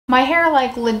My hair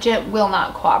like legit will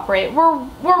not cooperate.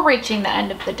 We're reaching the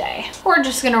end of the day. We're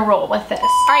just gonna roll with this.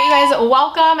 All right, you guys,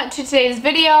 welcome to today's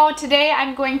video. Today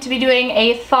I'm going to be doing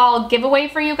a fall giveaway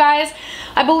for you guys.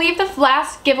 I believe the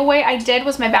last giveaway I did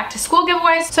was my back to school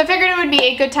giveaway, so I figured it would be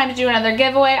a good time to do another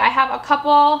giveaway. I have a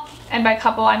couple, and by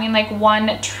couple I mean like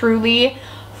one truly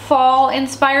fall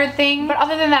inspired thing, but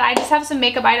other than that I just have some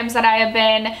makeup items that I have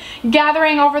been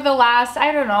gathering over the last,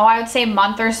 I don't know, I would say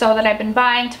month or so that I've been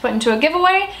buying to put into a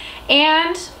giveaway,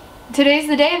 and today's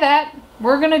the day that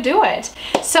we're gonna do it.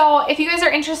 So if you guys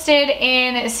are interested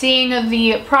in seeing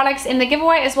the products in the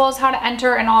giveaway as well as how to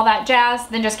enter and all that jazz,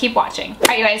 then just keep watching. All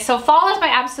right, you guys, so fall is my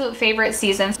absolute favorite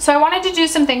season, so I wanted to do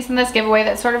some things in this giveaway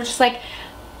that sort of just like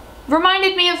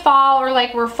reminded me of fall, or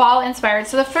like were fall inspired.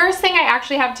 So the first thing I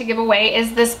actually have to give away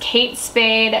is this Kate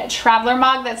Spade traveler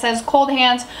mug that says cold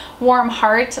hands, warm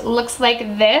heart. Looks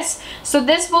like this. So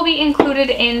this will be included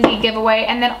in the giveaway.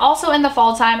 And then also in the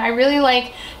fall time, I really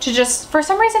like to just, for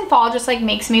some reason fall just like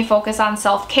makes me focus on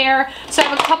self-care. So I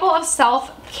have a couple of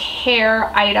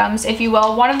self-care items, if you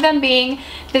will. One of them being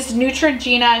this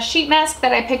Neutrogena sheet mask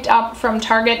that I picked up from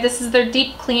Target. This is their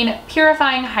Deep Clean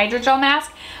Purifying Hydrogel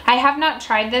Mask. I have not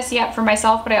tried this yet for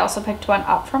myself, but I also picked one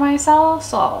up for myself,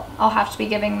 so I'll have to be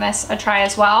giving this a try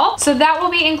as well. So that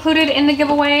will be included in the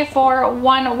giveaway for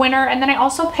one winner. And then I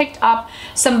also picked up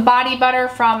some body butter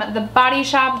from The Body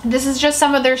Shop. This is just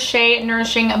some of their Shea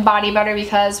Nourishing Body Butter,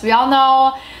 because we all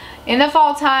know in the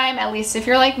fall time, at least if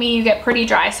you're like me, you get pretty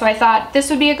dry. So I thought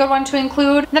this would be a good one to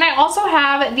include. Then I also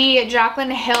have the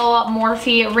Jaclyn Hill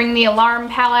Morphe Ring the Alarm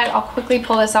palette. I'll quickly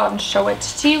pull this out and show it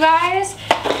to you guys.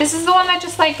 This is the one that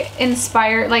just like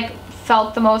inspired, like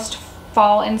felt the most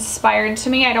fall inspired to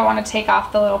me. I don't want to take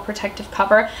off the little protective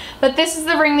cover, but this is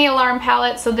the Ring the Alarm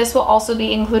palette, so this will also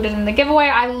be included in the giveaway.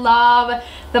 I love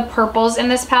the purples in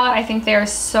this palette. I think they are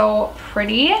so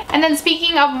pretty. And then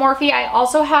speaking of Morphe, I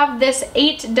also have this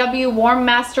 8W Warm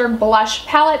Master blush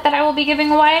palette that I will be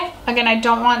giving away. Again, I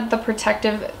don't want the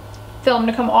protective film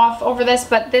to come off over this,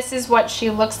 but this is what she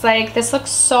looks like. This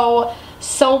looks so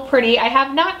pretty. I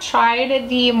have not tried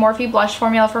the Morphe blush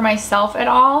formula for myself at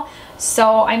all,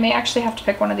 so I may actually have to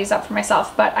pick one of these up for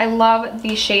myself, but I love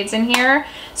these shades in here.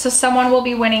 So someone will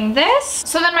be winning this.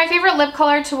 So then my favorite lip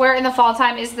color to wear in the fall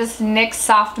time is this NYX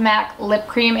Soft Matte Lip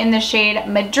Cream in the shade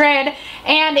Madrid.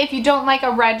 And if you don't like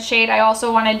a red shade, I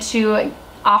also wanted to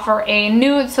offer a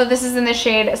nude, so this is in the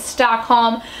shade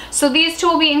Stockholm. So these two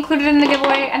will be included in the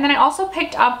giveaway. And then I also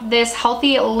picked up this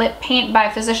Healthy Lip Paint by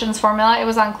Physicians Formula. It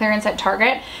was on clearance at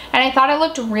Target, and I thought it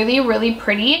looked really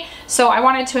pretty, so I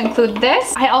wanted to include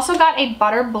this. I also got a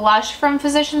butter blush from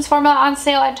Physicians Formula on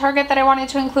sale at Target that I wanted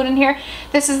to include in here.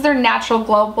 This is their Natural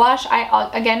Glow blush. I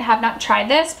again have not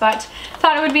tried this, but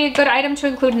thought it would be a good item to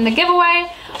include in the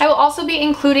giveaway. I will also be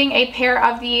including a pair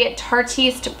of the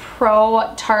Tartiste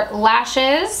Pro Tarte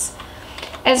lashes,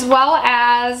 as well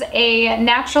as a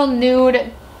natural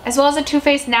nude, as well as a Too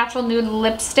Faced natural nude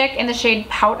lipstick in the shade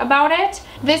Pout About It.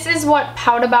 This is what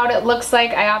Pout About It looks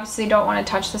like. I obviously don't want to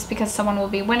touch this because someone will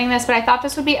be winning this, but I thought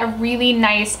this would be a really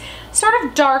nice sort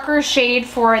of darker shade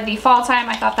for the fall time.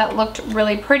 I thought that looked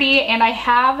really pretty, and I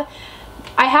have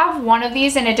one of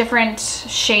these in a different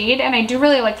shade, and I do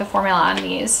really like the formula on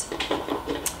these.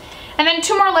 And then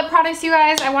two more lip products, you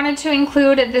guys. I wanted to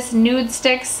include this Nude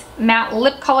Sticks matte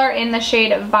lip color in the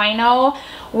shade Vino,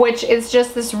 which is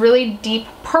just this really deep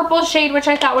purple shade, which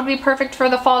I thought would be perfect for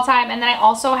the fall time. And then I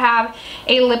also have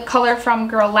a lip color from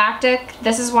Girlactic.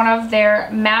 This is one of their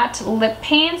matte lip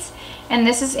paints, and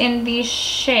this is in the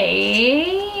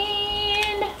shade,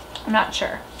 I'm not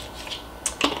sure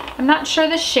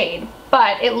the shade,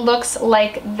 but it looks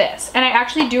like this. And I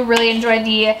actually do really enjoy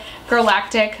the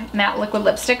Girlactic matte liquid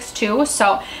lipsticks too.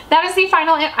 So that is the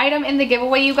final item in the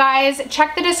giveaway, you guys.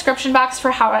 Check the description box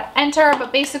for how to enter,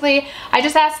 but basically I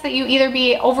just ask that you either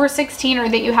be over 16 or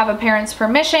that you have a parent's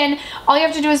permission. All you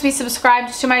have to do is be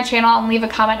subscribed to my channel and leave a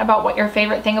comment about what your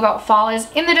favorite thing about fall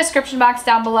is in the description box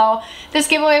down below. This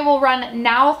giveaway will run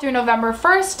now through November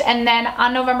 1st, and then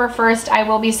on November 1st I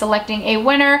will be selecting a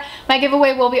winner. My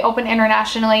giveaway will be open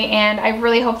internationally, and I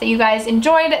really hope that you guys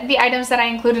enjoyed the items that I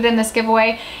included in this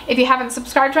giveaway. If you haven't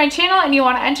subscribed to my channel and you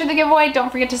want to enter the giveaway,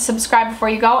 don't forget to subscribe before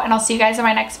you go, and I'll see you guys in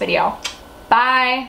my next video. Bye!